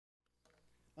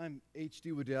I'm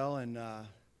H.D. Waddell, and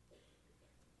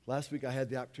last week I had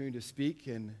the opportunity to speak,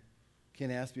 and Ken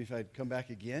asked me if I'd come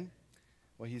back again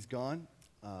while he's gone.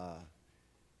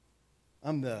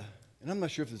 I'm not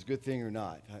sure if it's a good thing or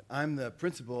not. I'm the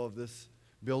principal of this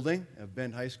building, of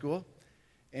Bend High School,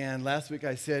 and last week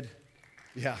I said,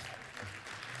 yeah,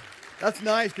 that's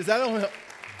nice, because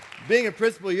being a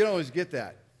principal, you don't always get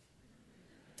that.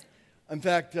 In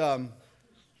fact,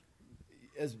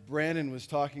 as Brandon was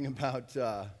talking about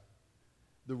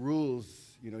the rules,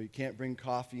 you can't bring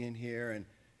coffee in here,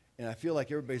 and I feel like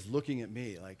everybody's looking at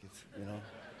me like it's,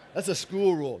 that's a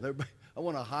school rule. I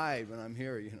want to hide when I'm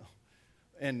here,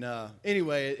 And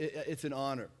anyway, it's an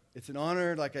honor. It's an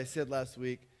honor, like I said last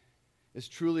week, it's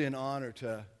truly an honor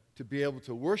to be able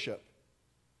to worship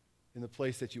in the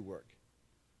place that you work.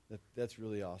 That's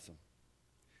really awesome.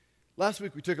 Last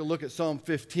week we took a look at Psalm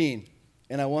 15,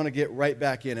 and I want to get right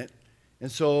back in it.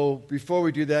 And so before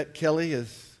we do that, Kelly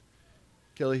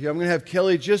here. I'm going to have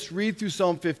Kelly just read through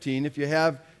Psalm 15. If you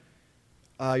have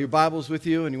your Bibles with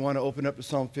you and you want to open up to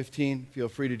Psalm 15, feel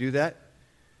free to do that.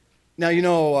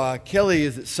 Now, Kelly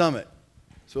is at Summit,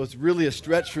 so it's really a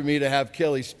stretch for me to have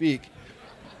Kelly speak,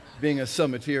 being a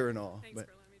Summiteer and all. Thanks but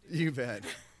for letting me do you bet.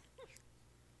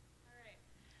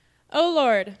 All right. O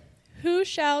Lord, who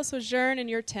shall sojourn in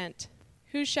your tent?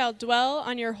 Who shall dwell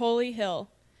on your holy hill?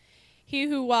 He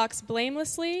who walks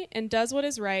blamelessly and does what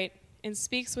is right and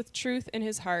speaks with truth in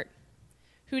his heart,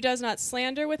 who does not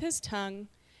slander with his tongue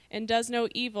and does no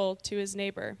evil to his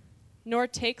neighbor, nor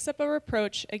takes up a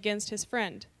reproach against his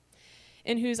friend,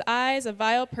 in whose eyes a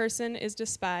vile person is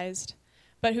despised,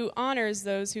 but who honors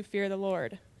those who fear the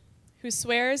Lord, who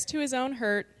swears to his own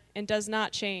hurt and does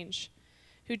not change,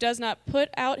 who does not put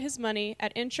out his money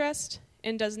at interest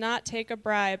and does not take a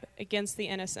bribe against the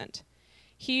innocent.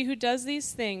 He who does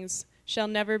these things shall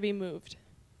never be moved.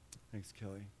 Thanks,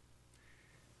 Kelly.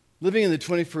 Living in the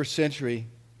 21st century,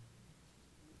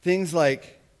 things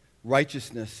like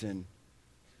righteousness and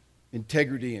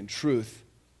integrity and truth,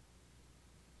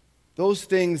 those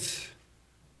things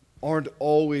aren't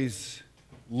always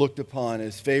looked upon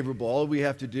as favorable. All we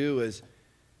have to do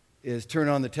is turn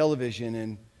on the television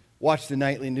and watch the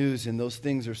nightly news, and those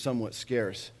things are somewhat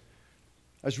scarce.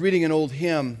 I was reading an old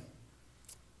hymn,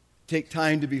 "Take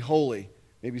Time to Be Holy."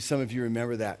 Maybe some of you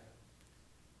remember that.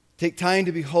 Take time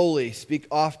to be holy, speak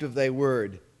oft of thy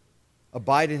word.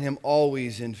 Abide in him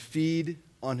always and feed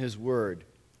on his word.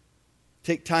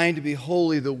 Take time to be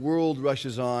holy, the world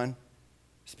rushes on.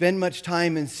 Spend much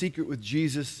time in secret with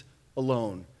Jesus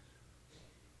alone.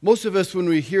 Most of us, when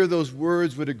we hear those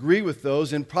words, would agree with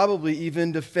those and probably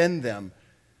even defend them.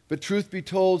 But truth be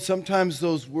told, sometimes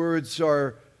those words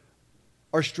are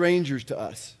strangers to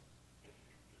us.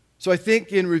 So I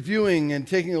think in reviewing and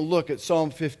taking a look at Psalm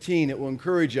 15, it will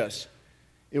encourage us.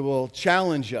 It will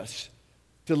challenge us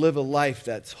to live a life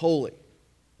that's holy,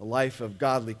 a life of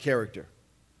godly character.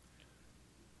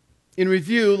 In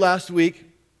review, last week,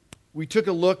 we took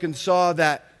a look and saw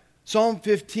that Psalm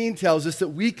 15 tells us that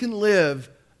we can live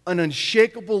an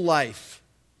unshakable life.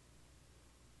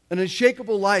 An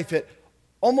unshakable life. It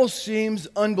almost seems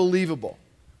unbelievable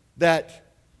that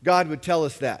God would tell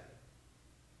us that.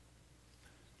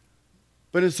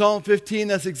 But in Psalm 15,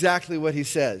 that's exactly what he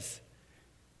says.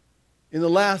 In the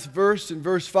last verse, in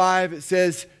verse 5, it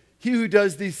says, "He who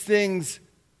does these things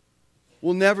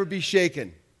will never be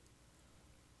shaken."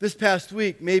 This past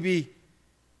week, maybe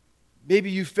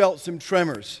you felt some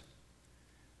tremors.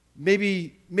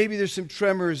 Maybe there's some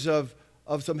tremors of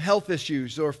some health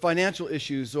issues or financial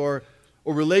issues or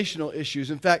relational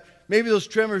issues. In fact, maybe those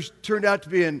tremors turned out to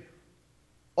be an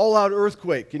all-out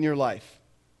earthquake in your life.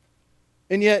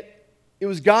 And yet, it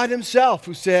was God himself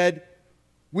who said,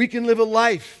 we can live a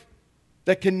life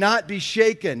that cannot be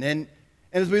shaken. And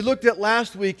as we looked at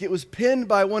last week, it was penned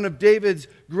by one of David's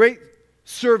great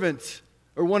servants,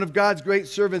 or one of God's great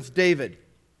servants, David.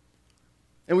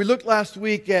 And we looked last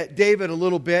week at David a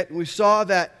little bit, and we saw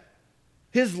that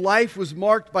his life was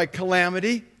marked by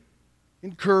calamity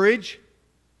and courage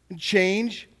and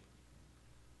change.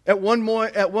 At one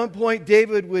point,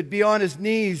 David would be on his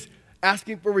knees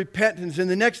asking for repentance, and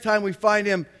the next time we find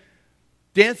him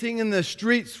dancing in the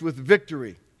streets with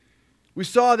victory. We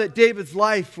saw that David's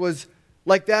life was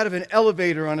like that of an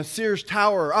elevator on a Sears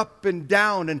tower, up and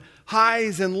down and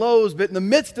highs and lows, but in the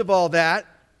midst of all that,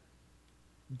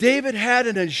 David had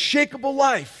an unshakable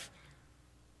life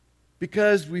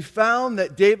because we found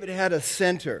that David had a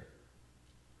center.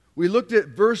 We looked at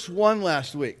verse 1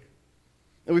 last week,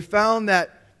 and we found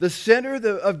that the center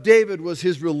of David was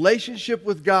his relationship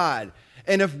with God.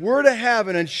 And if we're to have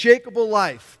an unshakable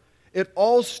life, it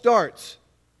all starts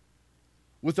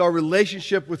with our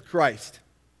relationship with Christ.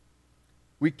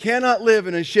 We cannot live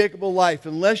an unshakable life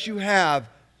unless you have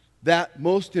that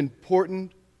most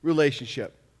important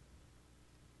relationship.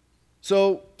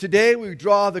 So today we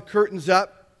draw the curtains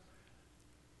up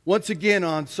once again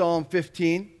on Psalm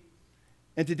 15.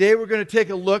 And today we're going to take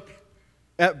a look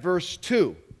at verse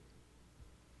 2.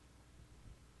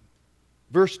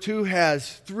 Verse 2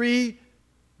 has 3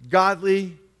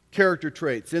 godly character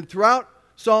traits. And throughout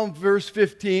Psalm verse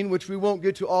 15, which we won't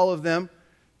get to all of them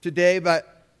today, but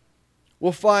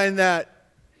we'll find that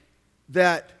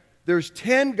there's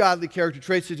 10 godly character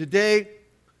traits. So today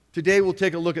we'll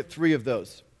take a look at 3 of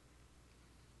those.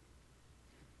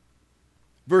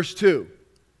 Verse 2,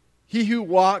 he who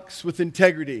walks with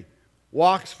integrity,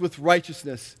 walks with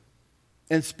righteousness,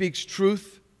 and speaks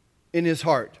truth in his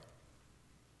heart.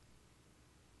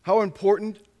 How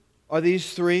important are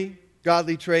these 3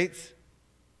 godly traits?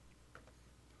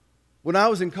 When I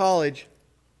was in college,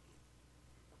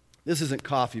 this isn't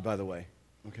coffee, by the way,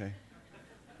 okay?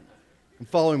 I'm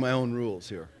following my own rules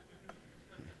here.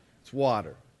 It's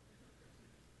water.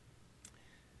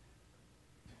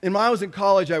 And when I was in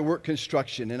college, I worked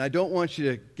construction, and I don't want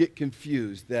you to get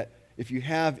confused that if you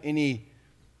have any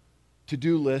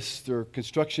to-do lists or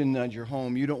construction on your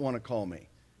home, you don't want to call me,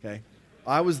 okay?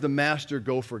 I was the master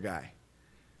gopher guy.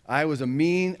 I had a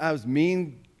mean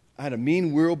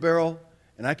wheelbarrow,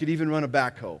 and I could even run a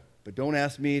backhoe. But don't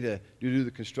ask me to do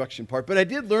the construction part. But I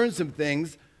did learn some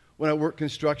things when I worked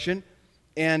construction,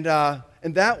 and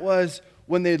that was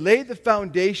when they laid the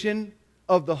foundation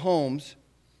of the homes.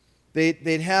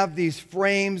 They'd have these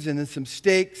frames and then some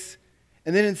stakes.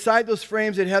 And then inside those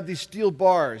frames, they'd have these steel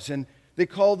bars. And they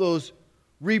call those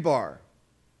rebar.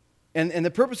 And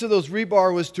the purpose of those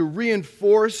rebar was to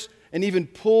reinforce and even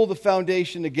pull the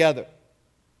foundation together.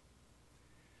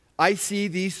 I see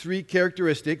these 3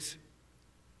 characteristics,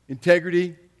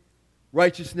 integrity,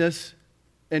 righteousness,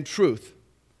 and truth,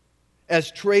 as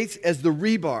traits, as the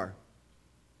rebar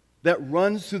that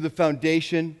runs through the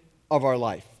foundation of our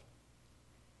life.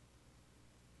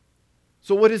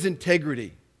 So what is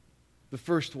integrity? The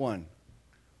first one.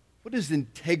 What is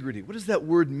integrity? What does that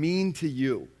word mean to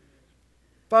you?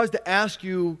 If I was to ask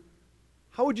you,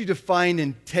 how would you define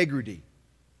integrity?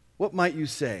 What might you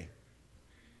say?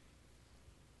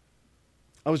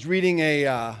 I was reading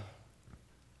an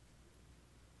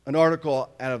article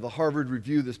out of the Harvard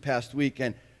Review this past week,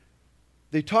 and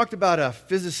they talked about a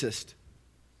physicist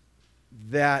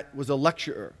that was a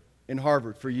lecturer in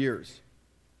Harvard for years.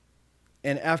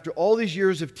 And after all these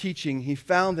years of teaching, he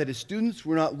found that his students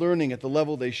were not learning at the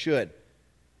level they should.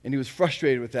 And he was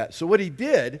frustrated with that. So what he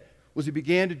did was he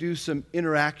began to do some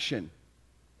interaction,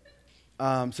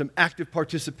 some active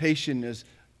participation, as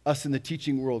us in the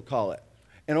teaching world call it.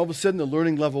 And all of a sudden, the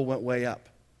learning level went way up.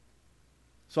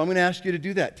 So I'm going to ask you to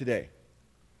do that today.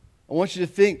 I want you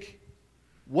to think,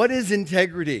 what is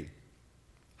integrity?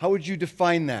 How would you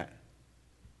define that?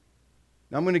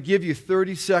 Now I'm going to give you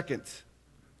 30 seconds.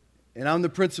 And I'm the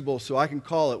principal, so I can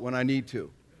call it when I need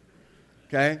to.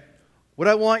 Okay? What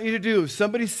I want you to do, if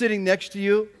somebody's sitting next to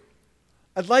you,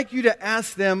 I'd like you to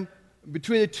ask them,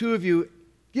 between the 2 of you,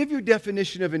 give your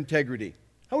definition of integrity.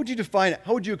 How would you define it?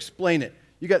 How would you explain it?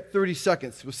 You got 30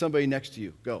 seconds with somebody next to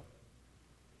you. Go.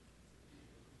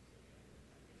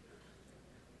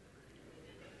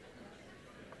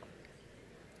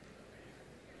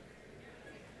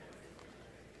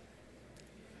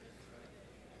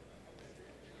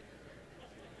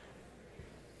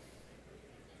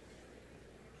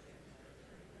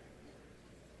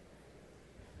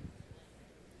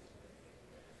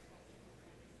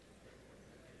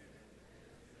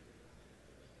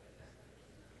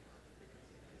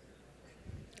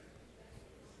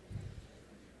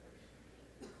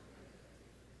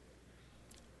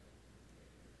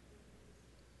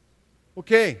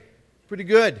 Okay, pretty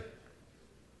good.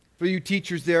 For you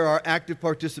teachers, there are active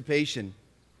participation.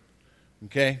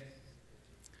 Okay?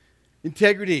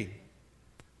 Integrity.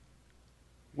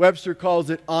 Webster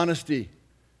calls it honesty,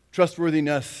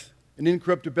 trustworthiness, and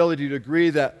incorruptibility, to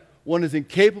agree that one is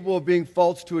incapable of being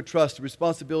false to a trust, a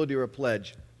responsibility, or a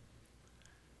pledge.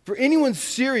 For anyone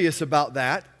serious about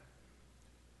that,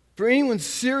 for anyone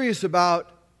serious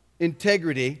about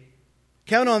integrity,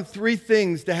 count on 3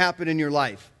 things to happen in your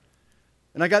life.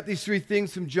 And I got these 3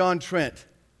 things from John Trent.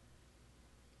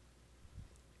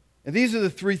 And these are the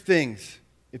 3 things.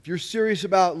 If you're serious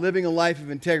about living a life of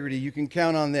integrity, you can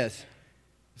count on this.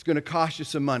 It's going to cost you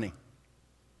some money.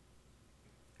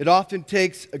 It often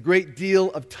takes a great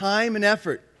deal of time and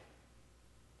effort.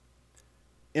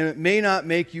 And it may not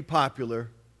make you popular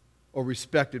or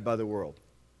respected by the world.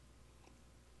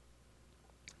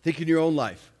 Think in your own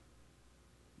life.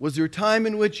 Was there a time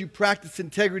in which you practiced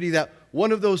integrity that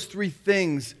one of those three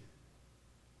things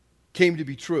came to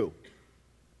be true?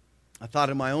 I thought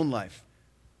in my own life.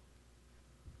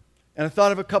 And I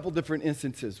thought of a couple different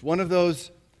instances. One of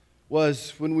those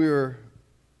was when we were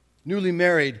newly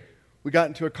married, we got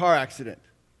into a car accident.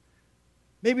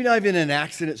 Maybe not even an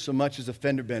accident so much as a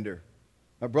fender bender.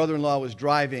 My brother-in-law was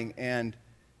driving, and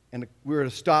we were at a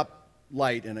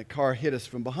stoplight, and a car hit us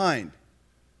from behind.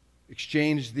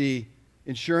 Exchanged the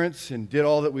insurance and did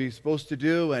all that we were supposed to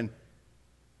do, and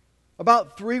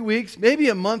about 3 weeks, maybe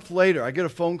a month later, I get a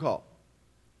phone call.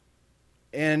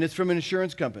 And it's from an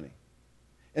insurance company.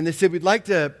 And they said, we'd like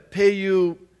to pay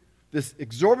you this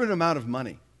exorbitant amount of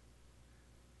money.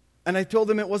 And I told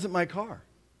them it wasn't my car.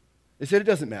 They said, it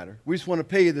doesn't matter. We just want to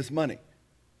pay you this money.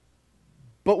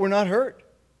 But we're not hurt.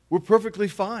 We're perfectly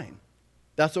fine.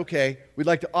 That's okay. We'd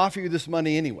like to offer you this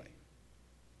money anyway.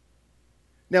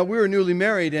 Now, we were newly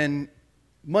married, and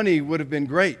money would have been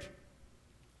great.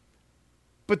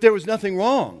 But there was nothing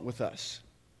wrong with us.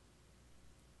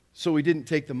 So we didn't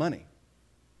take the money.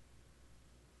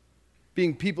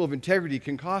 Being people of integrity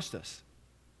can cost us.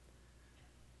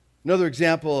 Another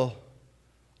example,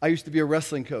 I used to be a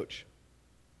wrestling coach.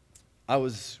 I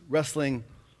was wrestling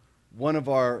one of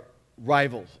our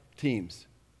rival teams.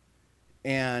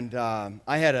 And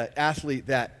I had an athlete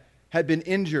that had been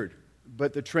injured,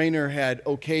 but the trainer had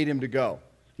okayed him to go.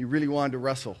 He really wanted to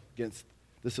wrestle against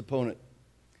this opponent.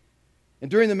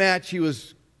 And during the match, he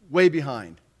was way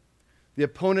behind. The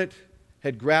opponent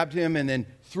had grabbed him and then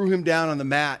threw him down on the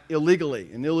mat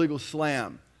illegally, an illegal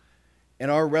slam.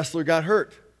 And our wrestler got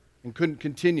hurt and couldn't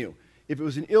continue. If it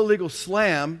was an illegal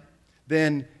slam,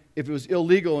 then if it was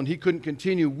illegal and he couldn't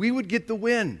continue, we would get the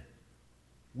win.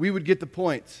 We would get the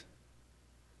points.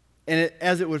 And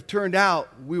as it would have turned out,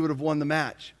 we would have won the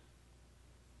match.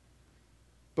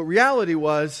 But reality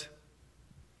was,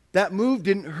 that move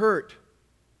didn't hurt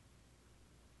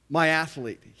my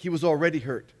athlete. He was already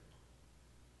hurt.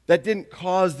 That didn't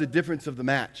cause the difference of the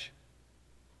match.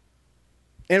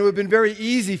 And it would have been very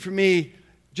easy for me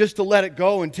just to let it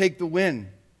go and take the win.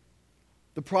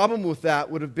 The problem with that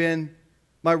would have been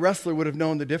my wrestler would have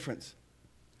known the difference.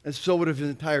 And so would have his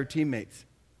entire teammates.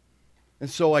 And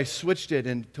so I switched it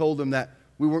and told them that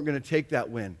we weren't going to take that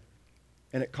win.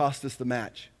 And it cost us the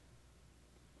match.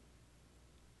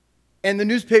 And the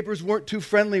newspapers weren't too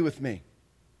friendly with me.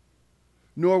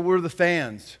 Nor were the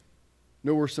fans.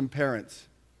 Nor were some parents.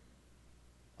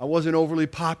 I wasn't overly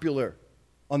popular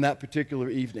on that particular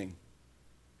evening.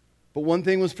 But one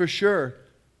thing was for sure.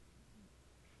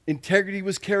 Integrity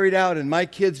was carried out, and my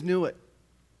kids knew it.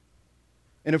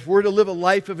 And if we're to live a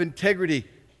life of integrity,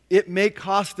 it may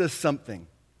cost us something.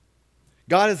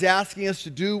 God is asking us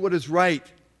to do what is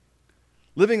right.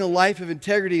 Living a life of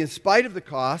integrity in spite of the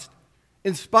cost,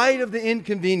 in spite of the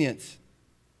inconvenience.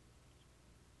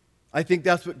 I think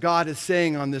that's what God is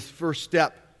saying on this first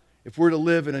step if we're to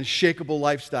live an unshakable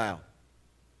lifestyle.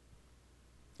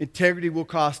 Integrity will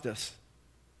cost us.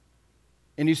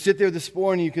 And you sit there this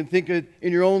morning, you can think of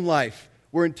in your own life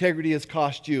where integrity has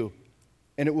cost you,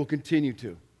 and it will continue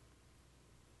to.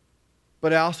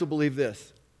 But I also believe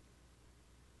this,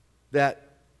 that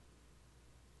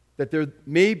there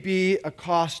may be a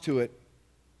cost to it,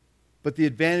 but the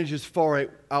advantages far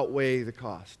outweigh the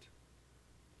cost.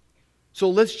 So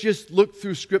let's just look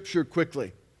through Scripture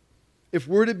quickly. If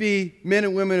we're to be men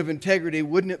and women of integrity,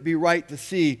 wouldn't it be right to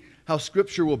see how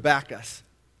Scripture will back us?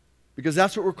 Because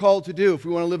that's what we're called to do if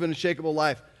we want to live an unshakable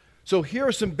life. So here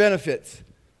are some benefits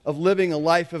of living a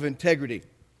life of integrity.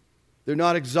 They're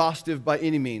not exhaustive by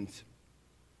any means.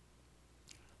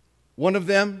 One of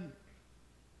them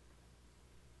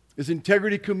is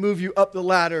integrity can move you up the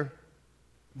ladder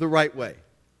the right way.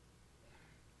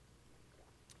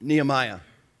 Nehemiah.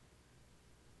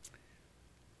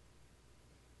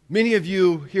 Many of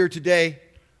you here today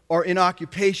are in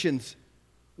occupations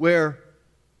where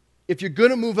if you're going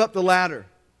to move up the ladder,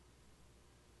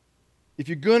 if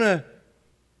you're going to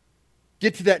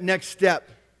get to that next step,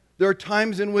 there are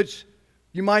times in which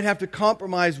you might have to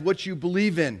compromise what you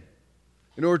believe in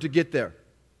order to get there.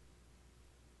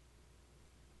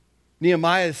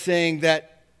 Nehemiah is saying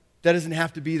that doesn't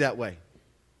have to be that way.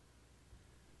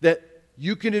 That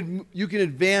you can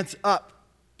advance up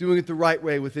doing it the right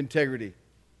way with integrity.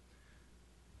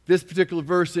 This particular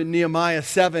verse in Nehemiah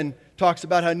 7 talks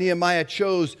about how Nehemiah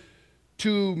chose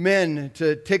 2 men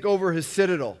to take over his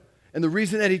citadel. And the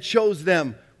reason that he chose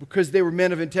them, because they were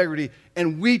men of integrity.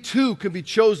 And we too can be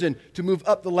chosen to move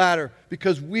up the ladder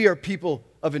because we are people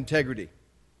of integrity.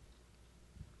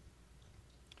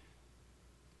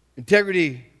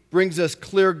 Integrity brings us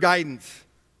clear guidance.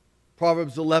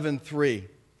 Proverbs 11:3.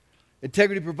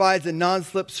 Integrity provides a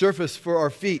non-slip surface for our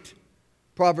feet.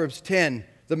 Proverbs 10,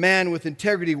 the man with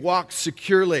integrity walks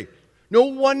securely. No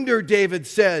wonder David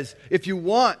says, if you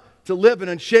want to live an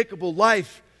unshakable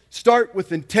life, start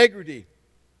with integrity.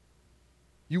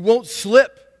 You won't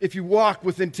slip if you walk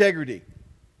with integrity.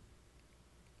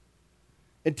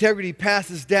 Integrity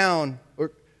passes down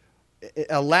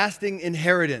a lasting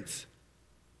inheritance.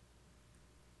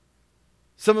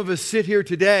 Some of us sit here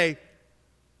today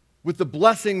with the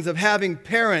blessings of having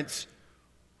parents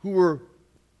who were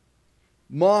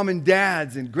mom and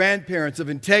dads and grandparents of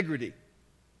integrity.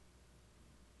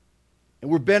 And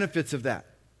we're benefits of that.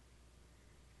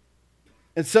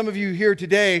 And some of you here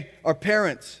today are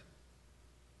parents.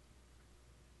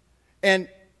 And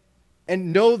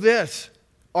know this,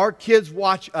 our kids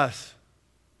watch us.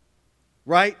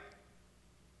 Right?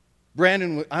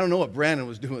 Brandon, I don't know what Brandon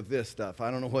was doing with this stuff.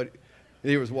 I don't know what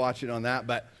he was watching on that.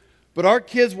 But our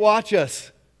kids watch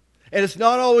us. And it's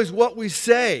not always what we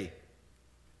say.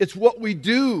 It's what we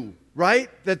do, right?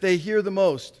 That they hear the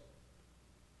most.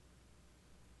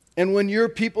 And when you're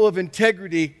people of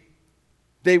integrity,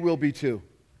 they will be too.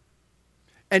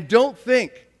 And don't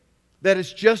think that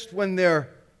it's just when they're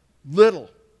little.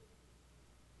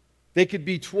 They could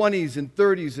be 20s and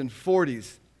 30s and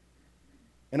 40s.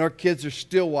 And our kids are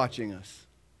still watching us.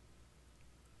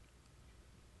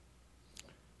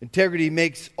 Integrity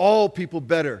makes all people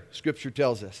better, Scripture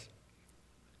tells us.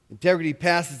 Integrity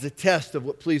passes the test of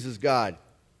what pleases God.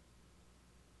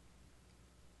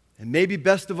 And maybe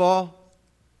best of all,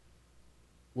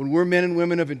 when we're men and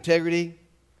women of integrity,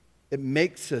 it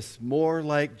makes us more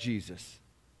like Jesus.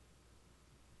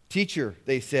 Teacher,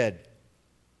 they said,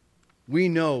 we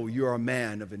know you're a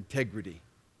man of integrity.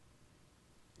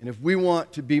 And if we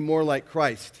want to be more like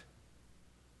Christ,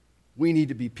 we need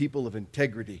to be people of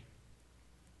integrity.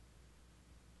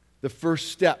 The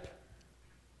first step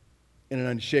in an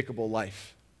unshakable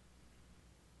life.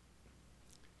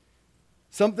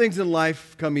 Some things in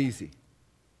life come easy.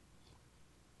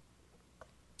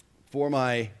 For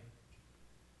my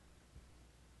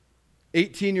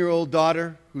 18-year-old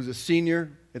daughter, who's a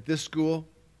senior at this school,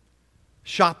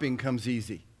 shopping comes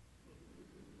easy.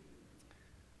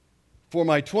 For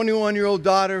my 21-year-old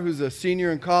daughter, who's a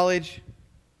senior in college,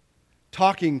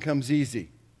 talking comes easy.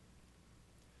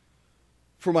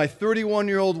 For my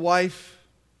 31-year-old wife,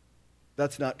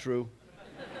 that's not true.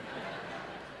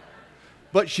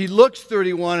 But she looks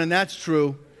 31, and that's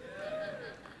true.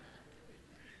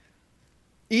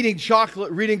 Eating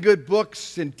chocolate, reading good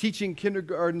books, and teaching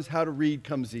kindergartens how to read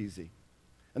comes easy.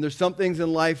 And there's some things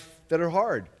in life that are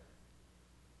hard.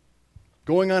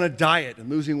 Going on a diet and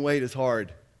losing weight is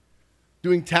hard.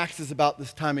 Doing taxes about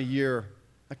this time of year,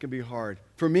 that can be hard.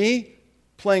 For me,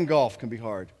 playing golf can be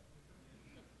hard.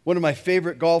 One of my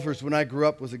favorite golfers when I grew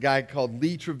up was a guy called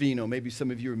Lee Trevino. Maybe some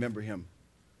of you remember him.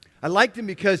 I liked him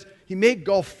because he made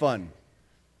golf fun.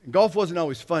 And golf wasn't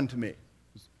always fun to me.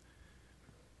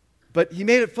 But he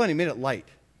made it fun. He made it light.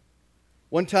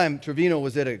 One time, Trevino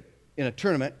was in a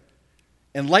tournament,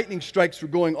 and lightning strikes were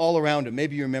going all around him.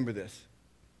 Maybe you remember this.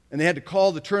 And they had to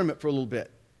call the tournament for a little bit.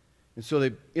 And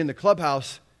so in the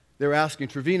clubhouse, they were asking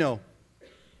Trevino,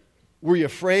 were you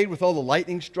afraid with all the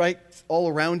lightning strikes all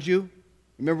around you?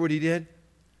 Remember what he did?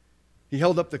 He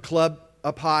held up the club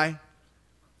up high.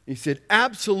 He said,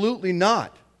 absolutely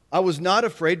not. I was not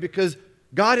afraid because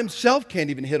God himself can't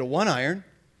even hit a one iron.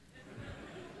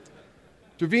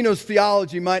 Trevino's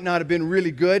theology might not have been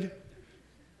really good,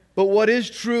 but what is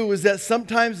true is that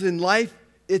sometimes in life,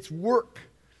 it's work.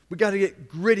 We got to get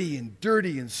gritty and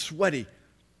dirty and sweaty.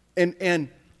 And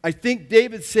I think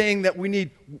David's saying that we need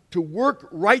to work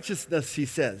righteousness, he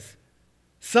says.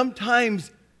 Sometimes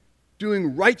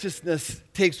doing righteousness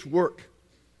takes work.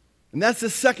 And that's the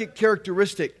second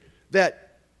characteristic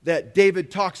that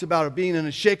David talks about of being an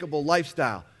unshakable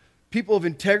lifestyle. People of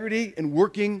integrity and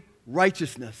working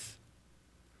righteousness.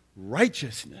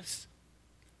 Righteousness.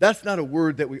 That's not a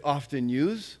word that we often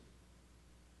use.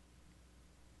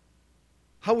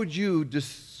 How would you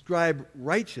describe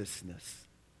righteousness?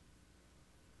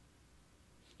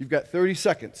 You've got 30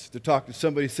 seconds to talk to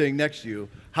somebody sitting next to you.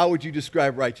 How would you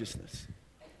describe righteousness?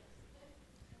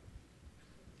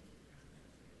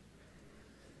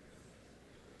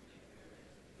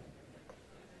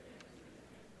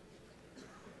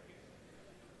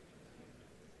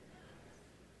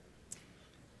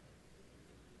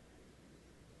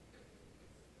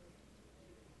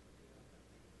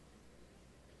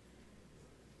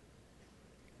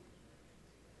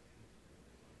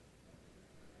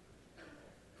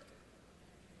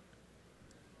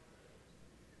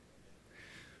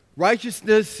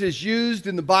 Righteousness is used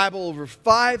in the Bible over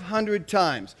 500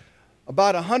 times.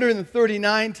 about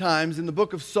 139 times in the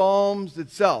book of Psalms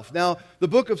itself. Now, the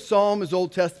book of Psalm is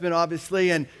Old Testament,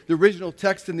 obviously, and the original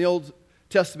text in the Old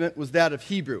Testament was that of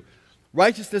Hebrew.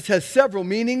 Righteousness has several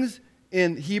meanings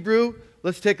in Hebrew.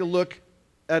 Let's take a look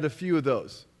at a few of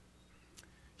those.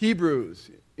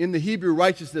 Hebrews, in the Hebrew,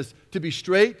 righteousness, to be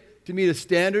straight, to meet a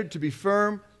standard, to be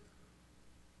firm.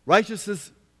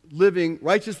 Righteous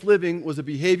living was a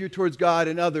behavior towards God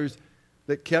and others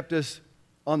that kept us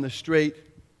on the straight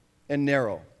and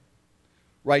narrow.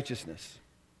 Righteousness.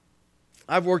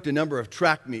 I've worked a number of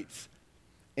track meets,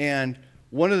 and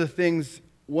one of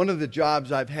the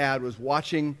jobs I've had was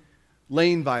watching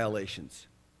lane violations.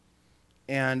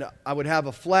 And I would have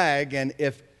a flag, and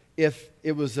if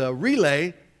it was a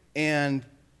relay and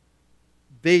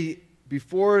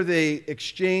before they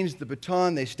exchanged the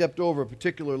baton, they stepped over a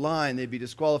particular line, they'd be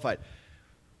disqualified.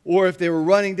 Or if they were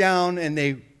running down and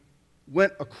they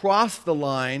went across the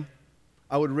line,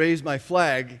 I would raise my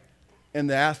flag, and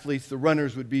the athletes, the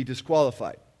runners, would be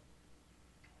disqualified.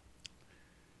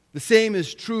 The same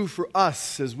is true for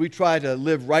us as we try to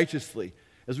live righteously,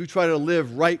 as we try to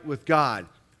live right with God.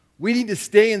 We need to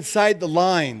stay inside the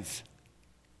lines.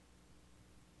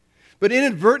 But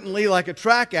inadvertently, like a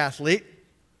track athlete,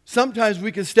 sometimes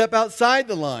we can step outside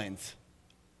the lines,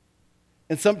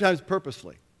 and sometimes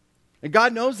purposely. And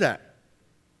God knows that.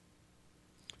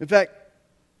 In fact,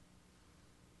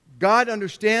 God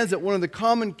understands that one of the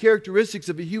common characteristics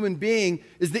of a human being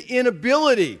is the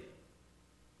inability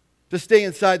to stay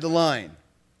inside the line.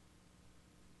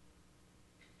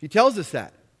 He tells us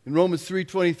that in Romans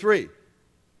 3:23.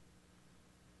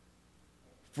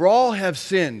 For all have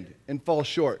sinned and fall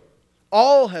short.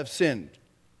 All have sinned.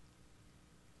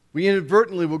 We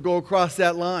inadvertently will go across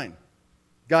that line.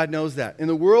 God knows that. In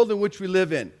the world in which we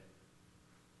live in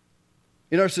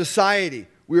our society,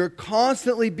 we are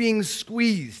constantly being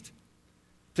squeezed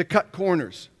to cut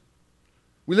corners.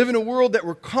 We live in a world that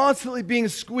we're constantly being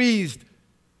squeezed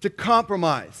to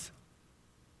compromise.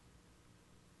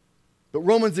 But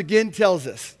Romans again tells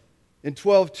us in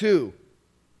 12:2,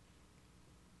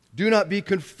 do not be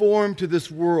conformed to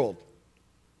this world.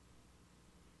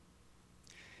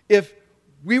 If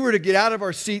we were to get out of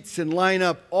our seats and line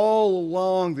up all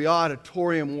along the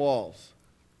auditorium walls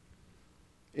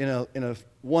in a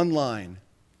one line,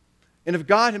 and if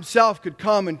God himself could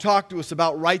come and talk to us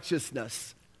about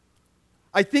righteousness,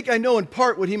 I think I know in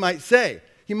part what he might say.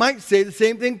 He might say the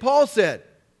same thing Paul said.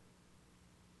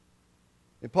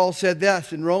 And Paul said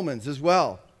this in Romans as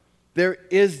well. There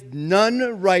is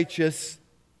none righteous,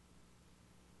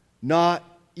 not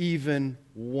even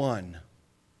one.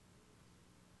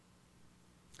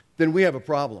 Then we have a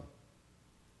problem.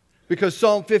 Because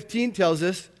Psalm 15 tells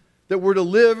us that we're to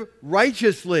live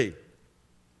righteously.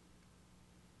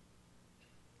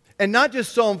 And not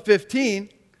just Psalm 15,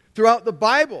 throughout the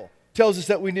Bible tells us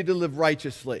that we need to live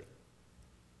righteously.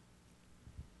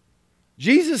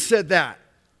 Jesus said that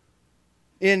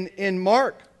in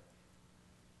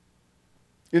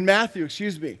Matthew.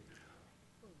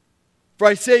 For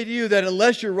I say to you that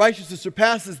unless your righteousness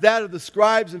surpasses that of the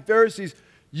scribes and Pharisees,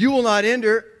 you will not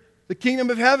enter the kingdom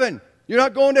of heaven. You're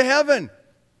not going to heaven.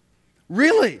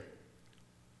 Really?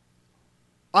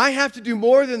 I have to do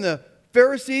more than the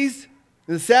Pharisees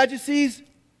and the Sadducees?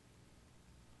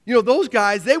 You know, those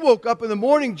guys, they woke up in the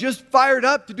morning just fired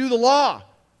up to do the law.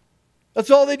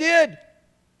 That's all they did.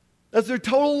 That's their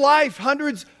total life.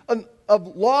 Hundreds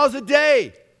of laws a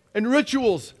day and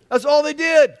rituals. That's all they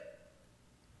did.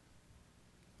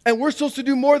 And we're supposed to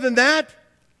do more than that?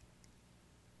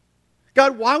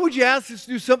 God, why would you ask us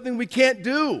to do something we can't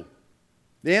do?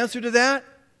 The answer to that?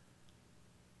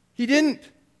 He didn't.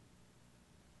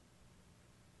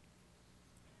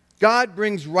 God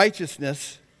brings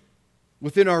righteousness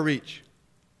within our reach.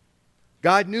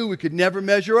 God knew we could never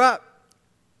measure up.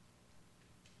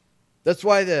 That's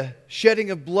why the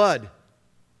shedding of blood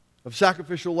of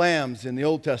sacrificial lambs in the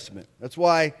Old Testament. That's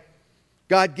why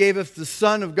God gave us the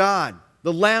Son of God,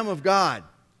 the Lamb of God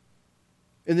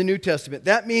in the New Testament.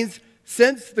 That means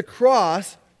since the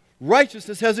cross,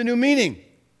 righteousness has a new meaning.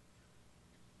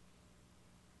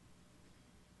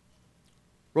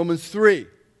 Romans 3.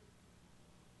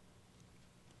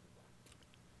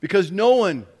 Because no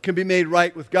one can be made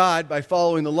right with God by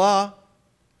following the law.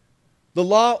 The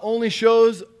law only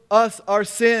shows us our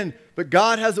sin, but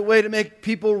God has a way to make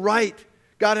people right.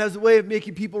 God has a way of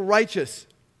making people righteous.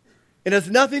 It has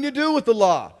nothing to do with the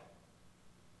law.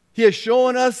 He has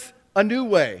shown us a new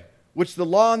way, which the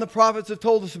law and the prophets have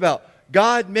told us about.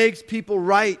 God makes people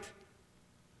right.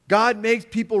 God makes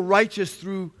people righteous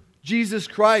through Jesus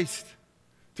Christ,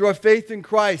 through our faith in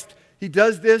Christ. He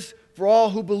does this for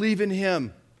all who believe in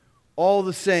Him, all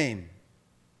the same.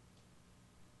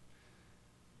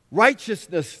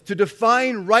 Righteousness, to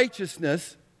define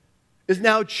righteousness, is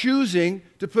now choosing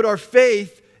to put our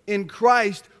faith in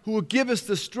Christ, who will give us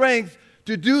the strength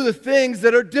to do the things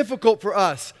that are difficult for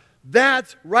us.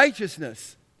 That's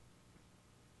righteousness.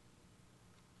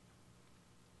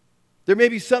 There may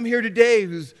be some here today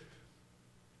whose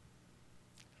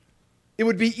it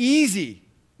would be easy.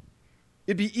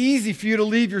 It'd be easy for you to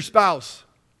leave your spouse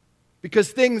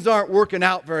because things aren't working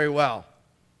out very well.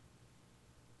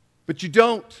 But you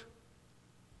don't.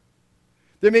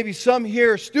 There may be some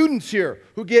here, students here,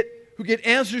 who get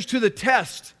answers to the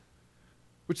test,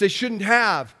 which they shouldn't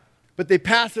have, but they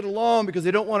pass it along because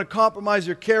they don't want to compromise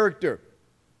their character.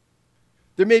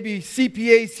 There may be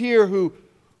CPAs here who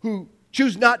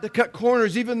choose not to cut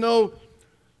corners even though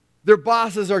their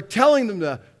bosses are telling them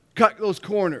to cut those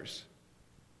corners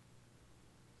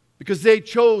because they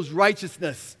chose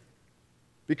righteousness,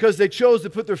 because they chose to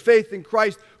put their faith in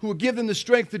Christ, who will give them the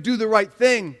strength to do the right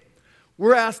thing.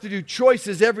 We're asked to do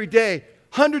choices every day,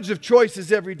 hundreds of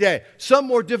choices every day, some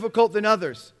more difficult than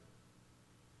others.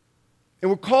 And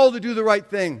we're called to do the right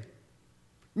thing.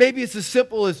 Maybe it's as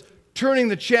simple as turning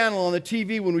the channel on the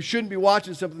TV when we shouldn't be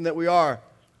watching something that we are.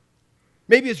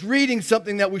 Maybe it's reading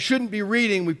something that we shouldn't be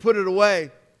reading, we put it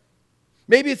away.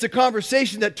 Maybe it's a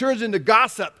conversation that turns into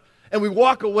gossip and we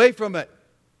walk away from it.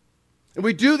 And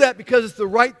we do that because it's the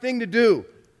right thing to do.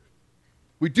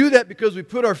 We do that because we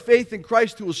put our faith in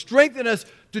Christ, who will strengthen us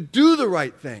to do the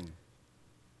right thing.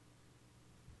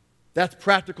 That's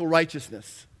practical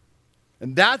righteousness.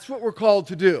 And that's what we're called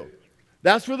to do.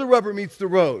 That's where the rubber meets the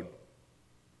road.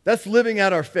 That's living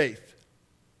out our faith.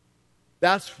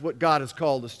 That's what God has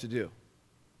called us to do.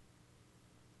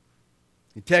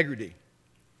 Integrity,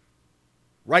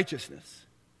 righteousness,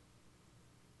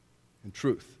 and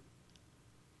truth.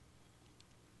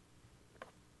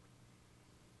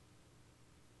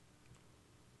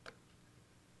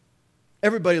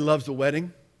 Everybody loves a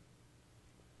wedding.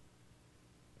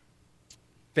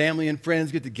 Family and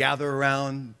friends get to gather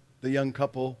around the young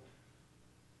couple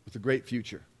with a great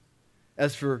future.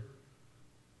 As for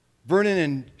Vernon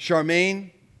and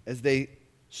Charmaine, as they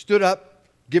stood up,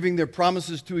 giving their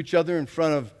promises to each other in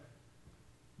front of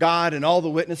God and all the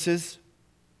witnesses,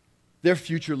 their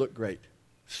future looked great.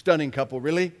 Stunning couple,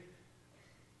 really.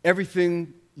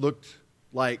 Everything looked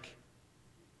like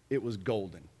it was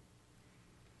golden.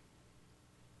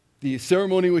 The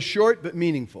ceremony was short but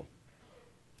meaningful.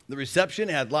 The reception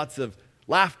had lots of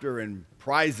laughter and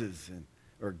prizes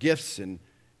or gifts and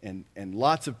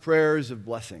lots of prayers of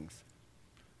blessings.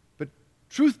 But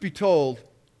truth be told,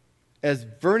 as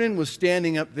Vernon was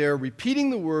standing up there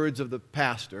repeating the words of the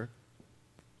pastor,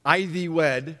 "I thee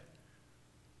wed,"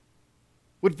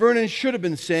 what Vernon should have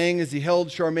been saying as he held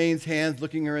Charmaine's hands,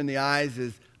 looking her in the eyes,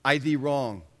 is, "I thee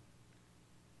wrong."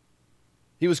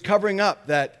 He was covering up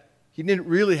that he didn't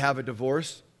really have a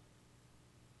divorce.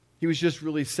 He was just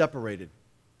really separated.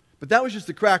 But that was just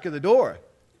the crack of the door.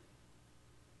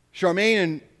 Charmaine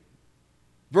and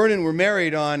Vernon were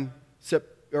married on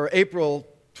April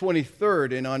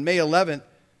 23rd, and on May 11th,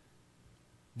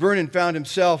 Vernon found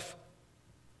himself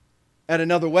at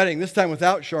another wedding, this time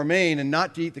without Charmaine, and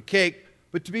not to eat the cake,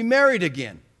 but to be married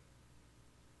again.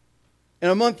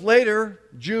 And a month later,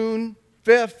 June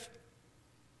 5th,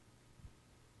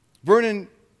 Vernon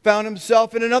found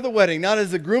himself in another wedding, not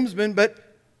as a groomsman, but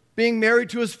being married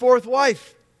to his fourth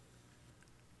wife.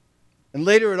 And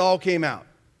later it all came out.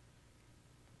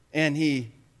 And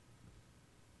he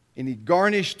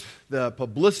garnished the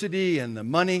publicity and the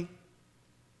money.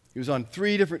 He was on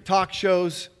 3 different talk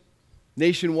shows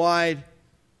nationwide.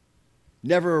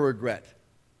 Never a regret.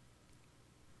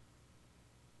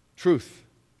 Truth.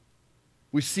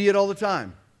 We see it all the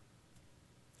time.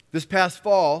 This past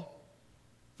fall,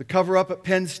 the cover-up at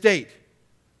Penn State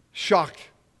shocked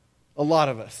a lot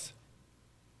of us,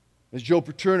 as Joe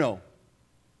Paterno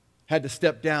had to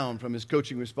step down from his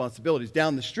coaching responsibilities.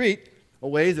 Down the street, a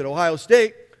ways at Ohio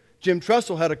State, Jim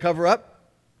Tressel had a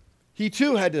cover-up. He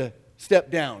too had to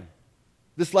step down.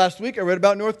 This last week I read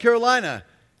about North Carolina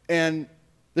and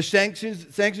the sanctions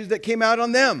that came out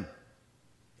on them.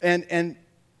 And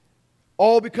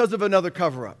all because of another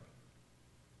cover-up.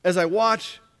 As I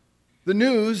watch the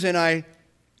news and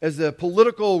as the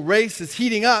political race is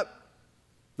heating up,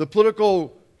 the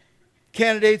political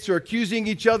candidates are accusing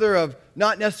each other of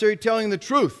not necessarily telling the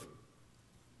truth,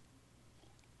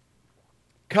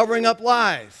 covering up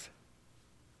lies.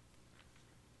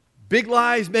 Big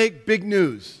lies make big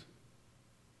news.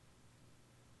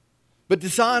 But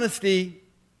dishonesty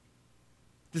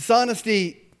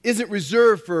isn't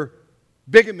reserved for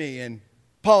bigamy and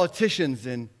politicians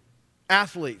and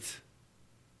athletes.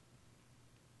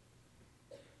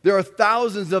 There are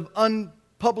thousands of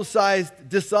unpublicized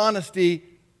dishonesty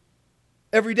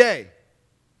every day.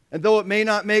 And though it may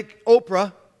not make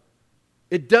Oprah,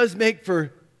 it does make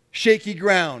for shaky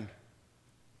ground.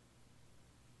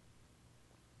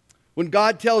 When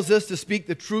God tells us to speak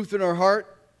the truth in our heart,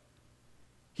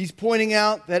 He's pointing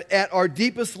out that at our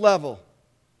deepest level,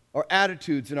 our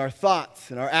attitudes and our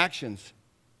thoughts and our actions,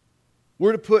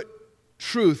 we're to put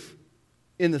truth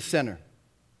in the center,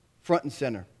 front and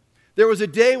center. There was a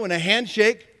day when a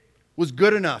handshake was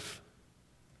good enough.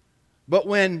 But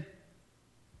when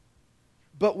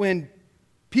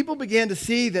people began to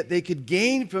see that they could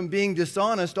gain from being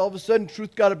dishonest, all of a sudden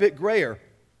truth got a bit grayer.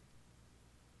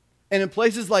 And in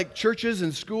places like churches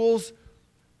and schools,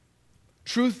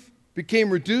 truth became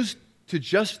reduced to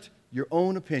just your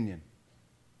own opinion.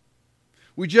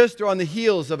 We just are on the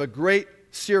heels of a great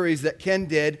series that Ken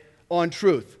did on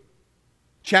truth.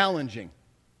 Challenging.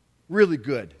 Really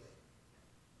good.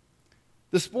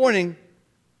 This morning,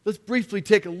 let's briefly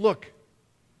take a look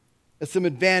at some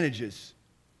advantages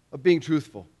of being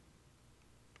truthful.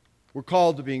 We're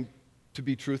called to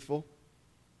be truthful,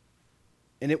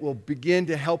 and it will begin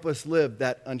to help us live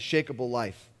that unshakable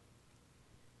life.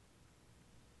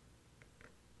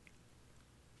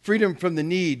 Freedom from the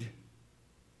need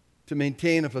to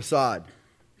maintain a facade.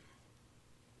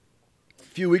 A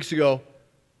few weeks ago,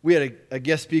 we had a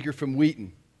guest speaker from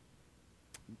Wheaton,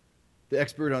 the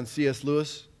expert on C.S.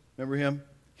 Lewis. Remember him?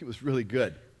 He was really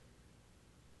good.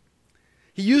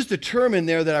 He used a term in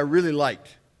there that I really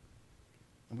liked.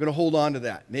 I'm going to hold on to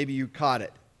that. Maybe you caught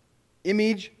it.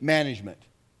 Image management.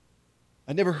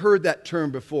 I'd never heard that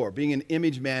term before, being an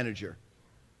image manager.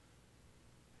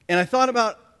 And I thought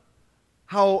about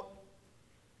how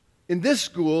in this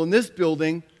school, in this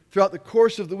building, throughout the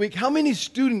course of the week, how many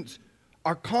students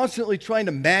are constantly trying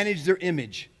to manage their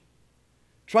image,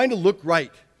 trying to look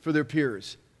right for their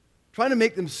peers, trying to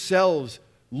make themselves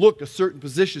look a certain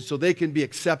position so they can be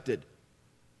accepted.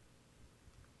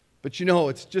 But you know,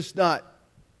 it's just not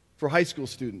for high school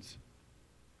students.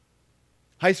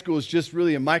 High school is just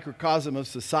really a microcosm of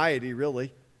society,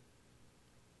 really,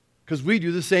 because we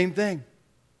do the same thing.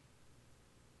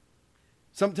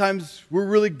 Sometimes we're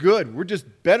really good. We're just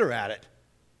better at it,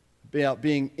 about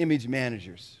being image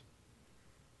managers.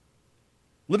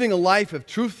 Living a life of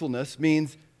truthfulness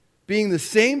means being the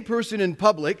same person in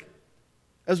public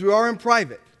as we are in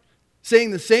private,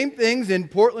 saying the same things in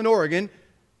Portland, Oregon,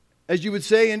 as you would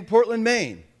say in Portland,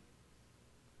 Maine.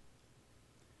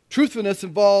 Truthfulness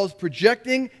involves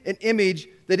projecting an image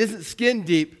that isn't skin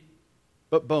deep,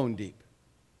 but bone deep.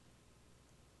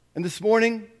 And this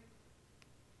morning,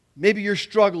 maybe you're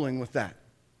struggling with that.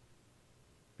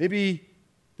 Maybe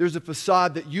there's a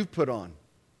facade that you've put on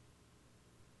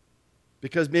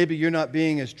because maybe you're not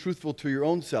being as truthful to your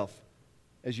own self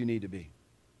as you need to be.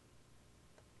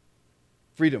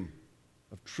 Freedom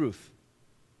of truth.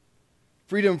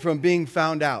 Freedom from being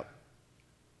found out.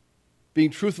 Being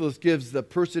truthful gives the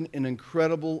person an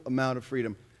incredible amount of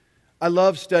freedom. I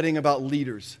love studying about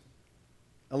leaders.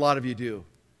 A lot of you do.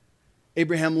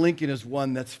 Abraham Lincoln is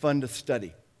one that's fun to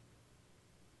study.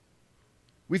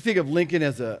 We think of Lincoln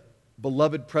as a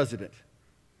beloved president,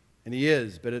 and he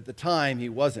is, but at the time he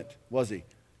wasn't, was he?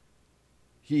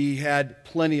 He had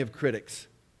plenty of critics.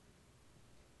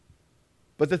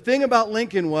 But the thing about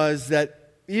Lincoln was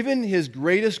that even his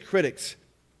greatest critics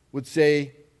would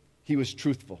say he was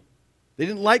truthful. They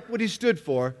didn't like what he stood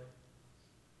for,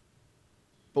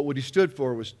 but what he stood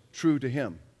for was true to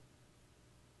him.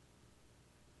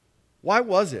 Why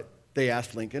was it, they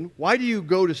asked Lincoln, why do you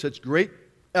go to such great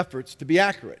efforts to be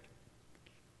accurate?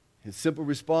 His simple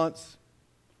response,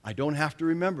 I don't have to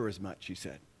remember as much, he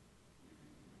said.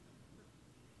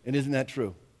 And isn't that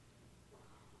true?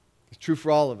 It's true for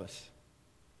all of us.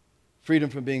 Freedom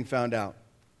from being found out.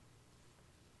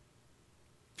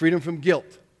 Freedom from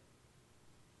guilt.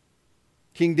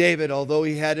 King David, although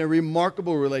he had a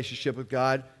remarkable relationship with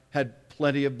God, had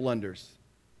plenty of blunders,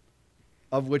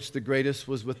 of which the greatest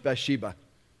was with Bathsheba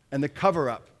and the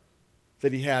cover-up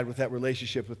that he had with that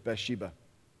relationship with Bathsheba.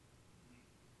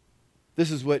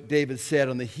 This is what David said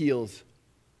on the heels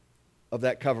of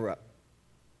that cover-up.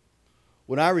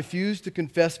 When I refused to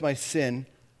confess my sin,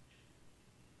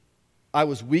 I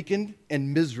was weakened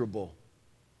and miserable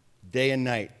day and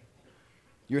night.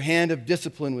 Your hand of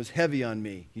discipline was heavy on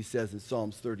me, he says in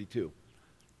Psalms 32.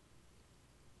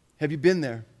 Have you been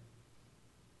there?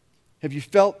 Have you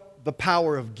felt the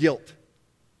power of guilt?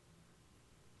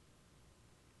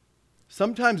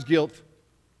 Sometimes guilt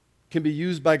can be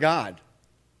used by God.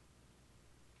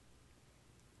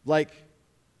 Like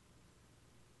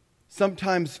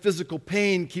sometimes physical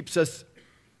pain keeps us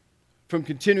from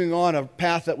continuing on a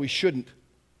path that we shouldn't.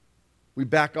 We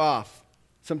back off.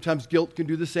 Sometimes guilt can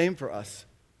do the same for us.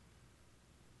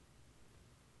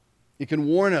 It can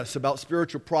warn us about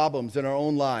spiritual problems in our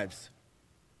own lives.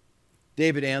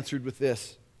 David answered with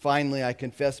this, "Finally, I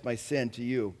confess my sin to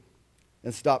you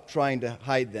and stopped trying to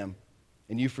hide them,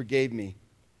 and you forgave me,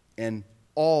 and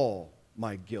all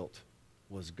my guilt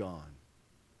was gone."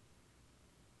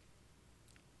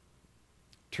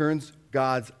 Turns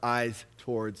God's eyes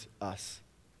towards us.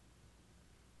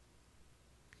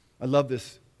 I love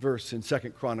this verse in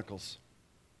 2 Chronicles.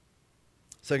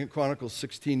 2 Chronicles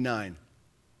 16:9.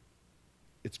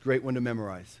 It's a great one to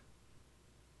memorize.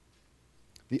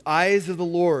 "The eyes of the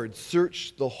Lord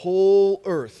search the whole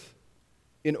earth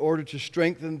in order to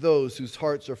strengthen those whose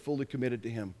hearts are fully committed to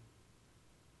Him."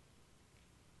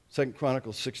 2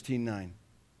 Chronicles 16:9.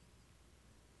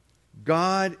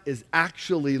 God is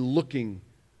actually looking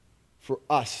for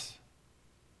us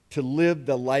to live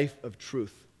the life of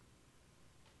truth.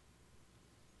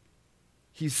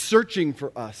 He's searching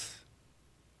for us.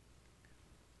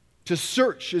 To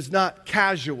search is not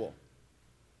casual.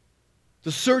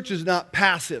 The search is not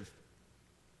passive.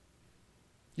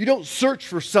 You don't search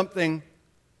for something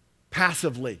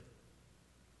passively.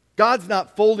 God's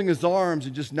not folding His arms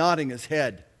and just nodding His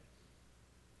head.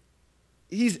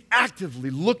 He's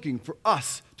actively looking for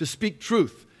us to speak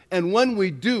truth. And when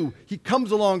we do, He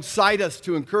comes alongside us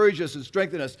to encourage us and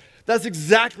strengthen us. That's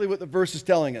exactly what the verse is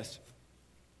telling us.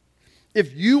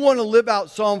 If you want to live out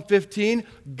Psalm 15,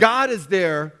 God is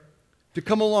there to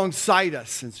come alongside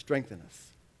us and strengthen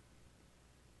us.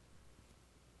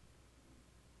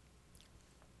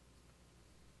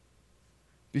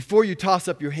 Before you toss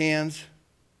up your hands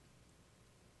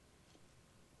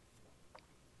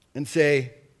and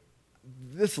say,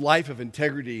 this life of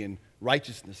integrity and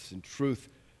righteousness and truth,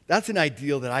 that's an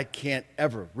ideal that I can't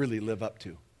ever really live up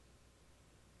to.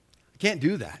 I can't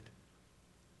do that.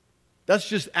 That's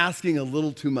just asking a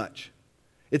little too much.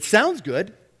 It sounds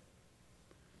good.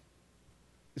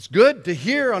 It's good to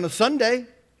hear on a Sunday.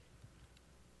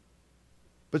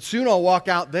 But soon I'll walk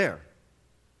out there.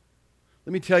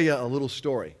 Let me tell you a little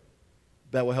story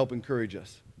that will help encourage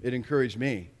us. It encouraged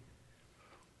me.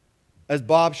 As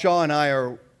Bob Shaw and I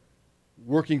are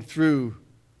working through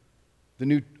the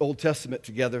New Old Testament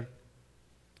together,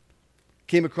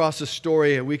 came across a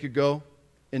story a week ago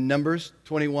in Numbers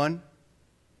 21.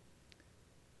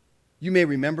 You may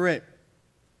remember it.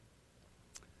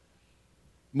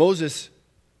 Moses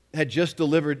had just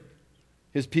delivered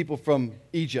his people from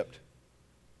Egypt.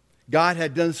 God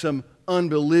had done some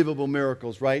unbelievable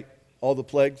miracles, right? All the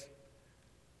plagues.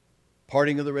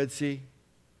 Parting of the Red Sea.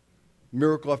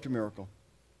 Miracle after miracle.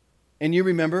 And you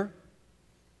remember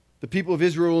the people of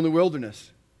Israel in the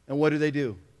wilderness. And what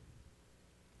do?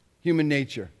 Human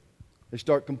nature. They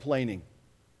start complaining.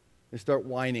 They start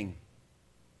whining.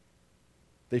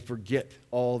 They forget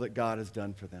all that God has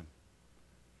done for them.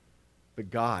 But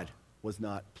God was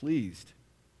not pleased.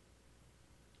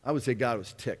 I would say God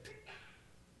was ticked.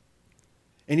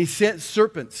 And He sent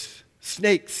serpents,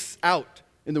 snakes out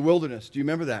in the wilderness. Do you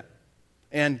remember that?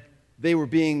 And they were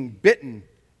being bitten.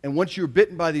 And once you were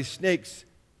bitten by these snakes,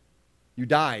 you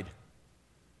died.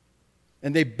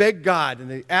 And they begged God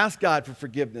and they asked God for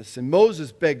forgiveness. And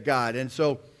Moses begged God. And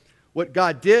so what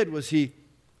God did was He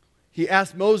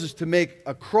asked Moses to make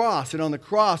a cross, and on the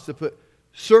cross to put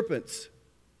serpents.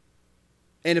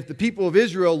 And if the people of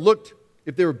Israel looked,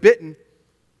 if they were bitten,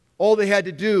 all they had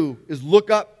to do is look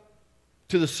up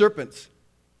to the serpents,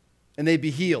 and they'd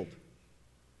be healed.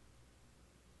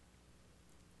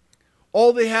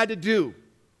 All they had to do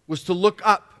was to look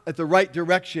up at the right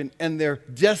direction, and their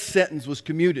death sentence was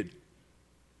commuted.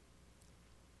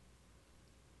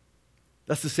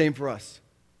 That's the same for us.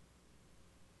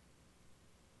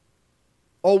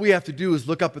 All we have to do is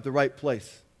look up at the right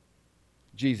place.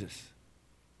 Jesus.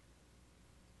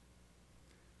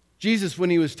 Jesus, when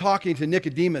He was talking to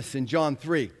Nicodemus in John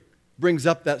 3, brings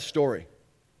up that story.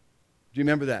 Do you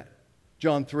remember that?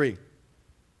 John 3.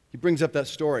 He brings up that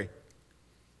story.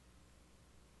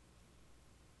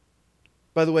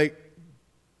 By the way,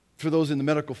 for those in the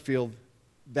medical field,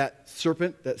 that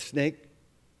serpent, that snake,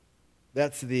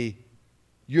 that's the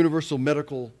universal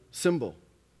medical symbol.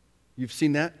 You've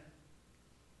seen that?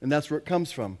 And that's where it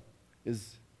comes from,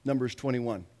 is Numbers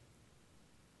 21.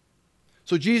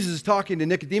 So Jesus is talking to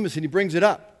Nicodemus, and He brings it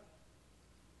up.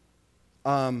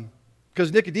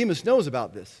 Because Nicodemus knows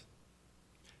about this.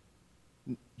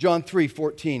 John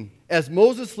 3:14. As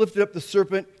Moses lifted up the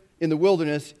serpent in the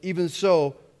wilderness, even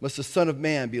so must the Son of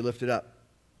Man be lifted up.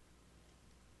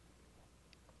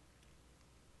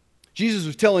 Jesus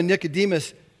was telling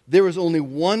Nicodemus there was only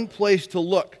one place to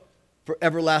look for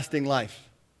everlasting life.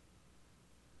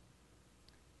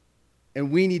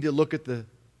 And we need to look at the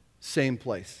same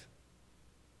place.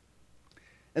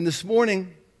 And this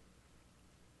morning,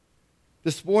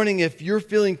 if you're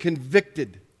feeling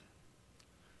convicted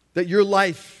that your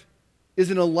life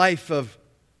isn't a life of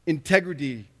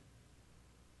integrity,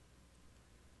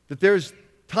 that there's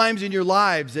times in your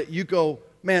lives that you go,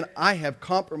 man, I have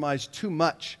compromised too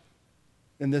much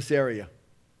in this area.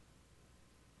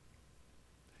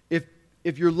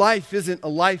 If your life isn't a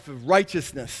life of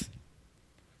righteousness,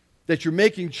 that you're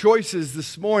making choices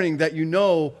this morning that you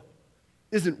know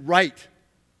isn't right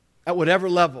at whatever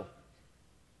level.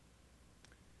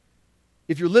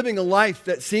 If you're living a life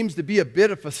that seems to be a bit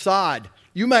of facade,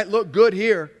 you might look good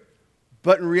here,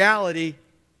 but in reality,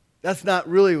 that's not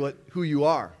really who you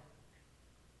are.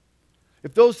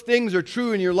 If those things are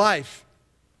true in your life,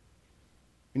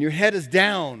 and your head is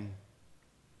down,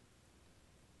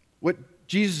 what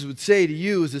Jesus would say to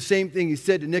you is the same thing he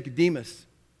said to Nicodemus.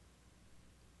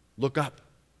 Look up.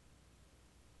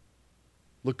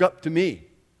 Look up to me.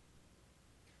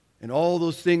 And all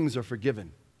those things are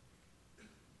forgiven.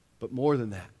 But more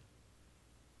than that,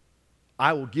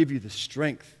 I will give you the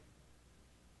strength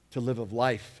to live a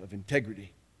life of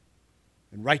integrity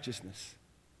and righteousness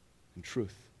and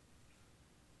truth.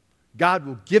 God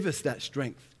will give us that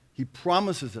strength. He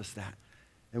promises us that.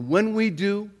 And when we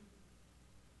do,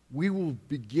 we will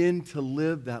begin to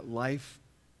live that life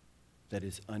that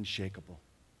is unshakable.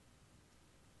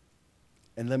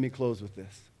 And let me close with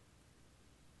this.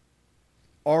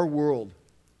 Our world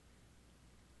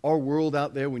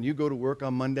out there, when you go to work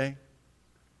on Monday,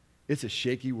 it's a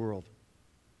shaky world.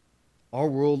 Our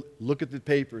world, look at the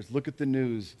papers, look at the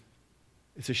news.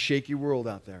 It's a shaky world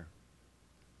out there.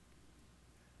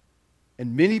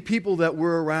 And many people that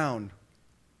we're around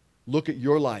look at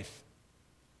your life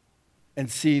and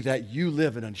see that you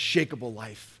live an unshakable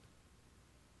life.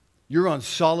 You're on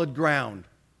solid ground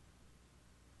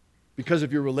because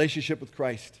of your relationship with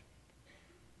Christ,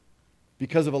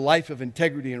 because of a life of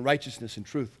integrity and righteousness and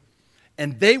truth.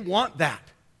 And they want that.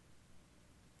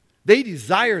 They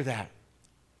desire that.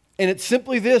 And it's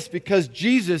simply this, because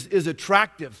Jesus is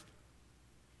attractive.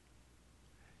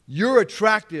 You're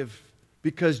attractive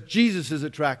because Jesus is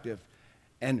attractive.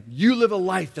 And you live a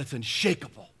life that's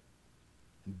unshakable.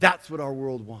 And that's what our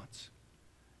world wants.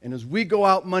 And as we go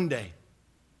out Monday,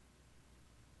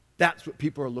 that's what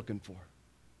people are looking for.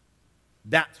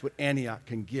 That's what Antioch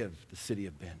can give the city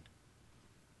of Bend.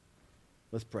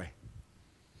 Let's pray.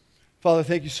 Father,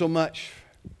 thank you so much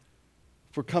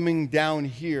for coming down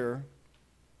here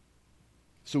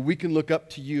so we can look up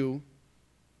to you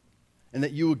and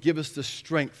that you will give us the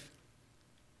strength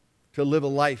to live a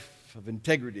life of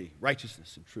integrity,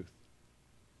 righteousness, and truth.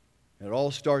 And it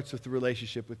all starts with the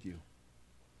relationship with you.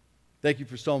 Thank you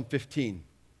for Psalm 15.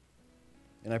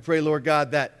 And I pray, Lord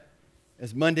God, that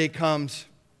as Monday comes,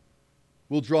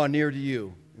 we'll draw near to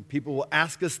you. And people will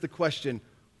ask us the question,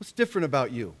 what's different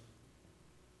about you?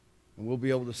 And we'll be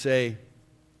able to say,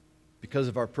 because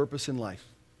of our purpose in life.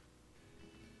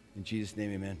 In Jesus'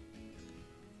 name, amen.